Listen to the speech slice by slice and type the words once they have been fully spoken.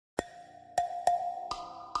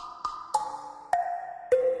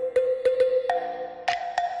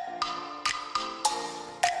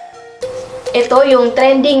Ito yung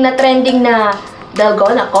trending na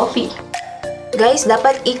Dalgona coffee. Guys,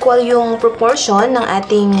 dapat equal yung proportion ng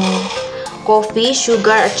ating coffee,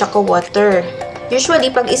 sugar, at saka water.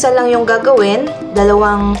 Usually, pag isa lang yung gagawin, 2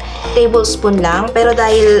 tablespoon lang. Pero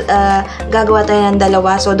dahil gagawa tayo ng 2,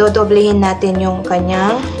 so dodoblehin natin yung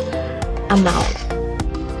kanyang amount.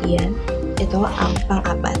 Yan. Ito ang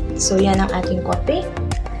pang-4. So, yan ang ating coffee.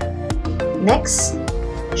 Next,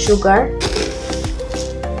 sugar.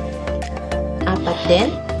 4 din.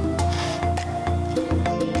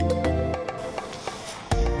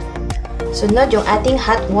 Sunod yung ating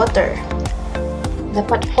hot water.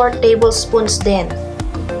 Dapat 4 tablespoons din.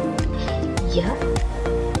 Yeah.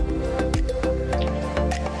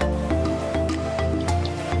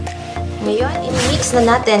 Ngayon, i-mix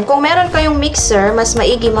na natin. Kung meron kayong mixer, mas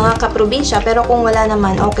maigi mga kaprobinsya. Pero kung wala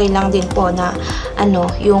naman, okay lang din po na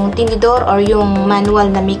yung tinidor or yung manual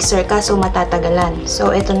na mixer, kaso matatagalan.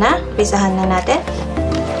 So, ito na. Pisahan na natin.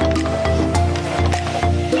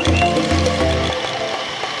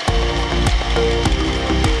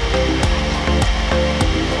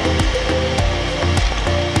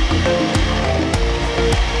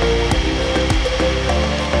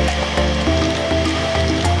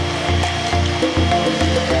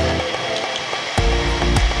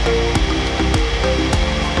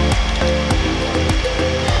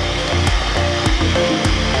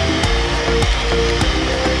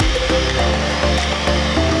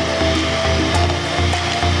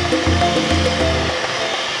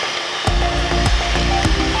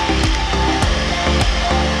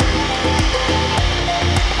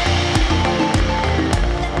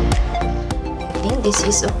 This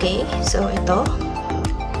is okay. So, ito.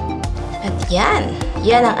 At yan.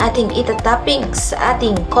 Yan ang ating itatapping sa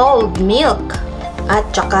ating cold milk. At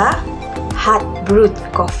saka, hot brewed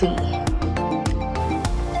coffee.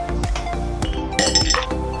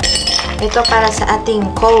 Ito para sa ating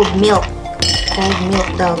cold milk. Cold milk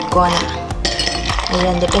Dalgona.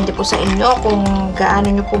 Ayan, depende po sa inyo kung gaano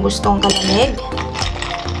nyo po gustong kalamig.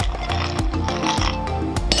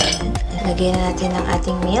 Ilagay na natin ang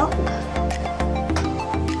ating milk.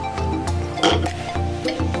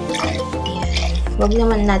 Huwag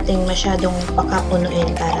naman natin masyadong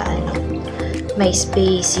pakapunuin para may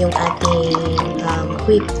space yung ating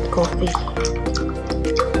whipped coffee.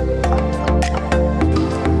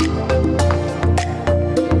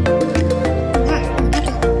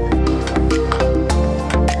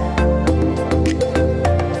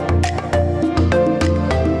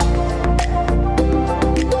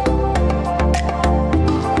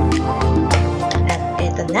 At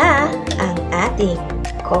ito na ang ating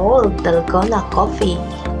cold Dalgona coffee.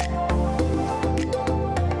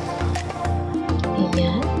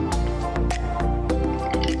 Ayan.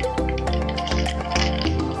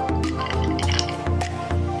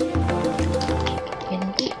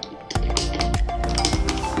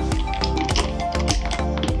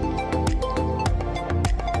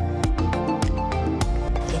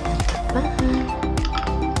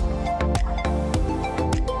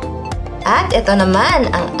 At ito naman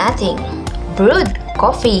ang ating brewed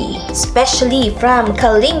coffee, especially from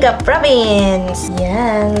Kalinga Province.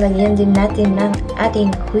 Yan, lagyan din natin ng ating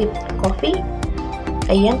whipped coffee.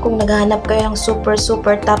 Ayan, kung naghahanap kayo ng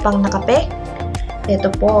super tapang na kape, ito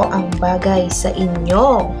po ang bagay sa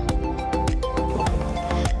inyo.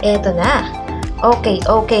 Ito na.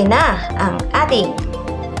 Okay na ang ating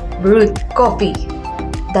brewed coffee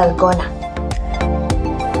Dalgona.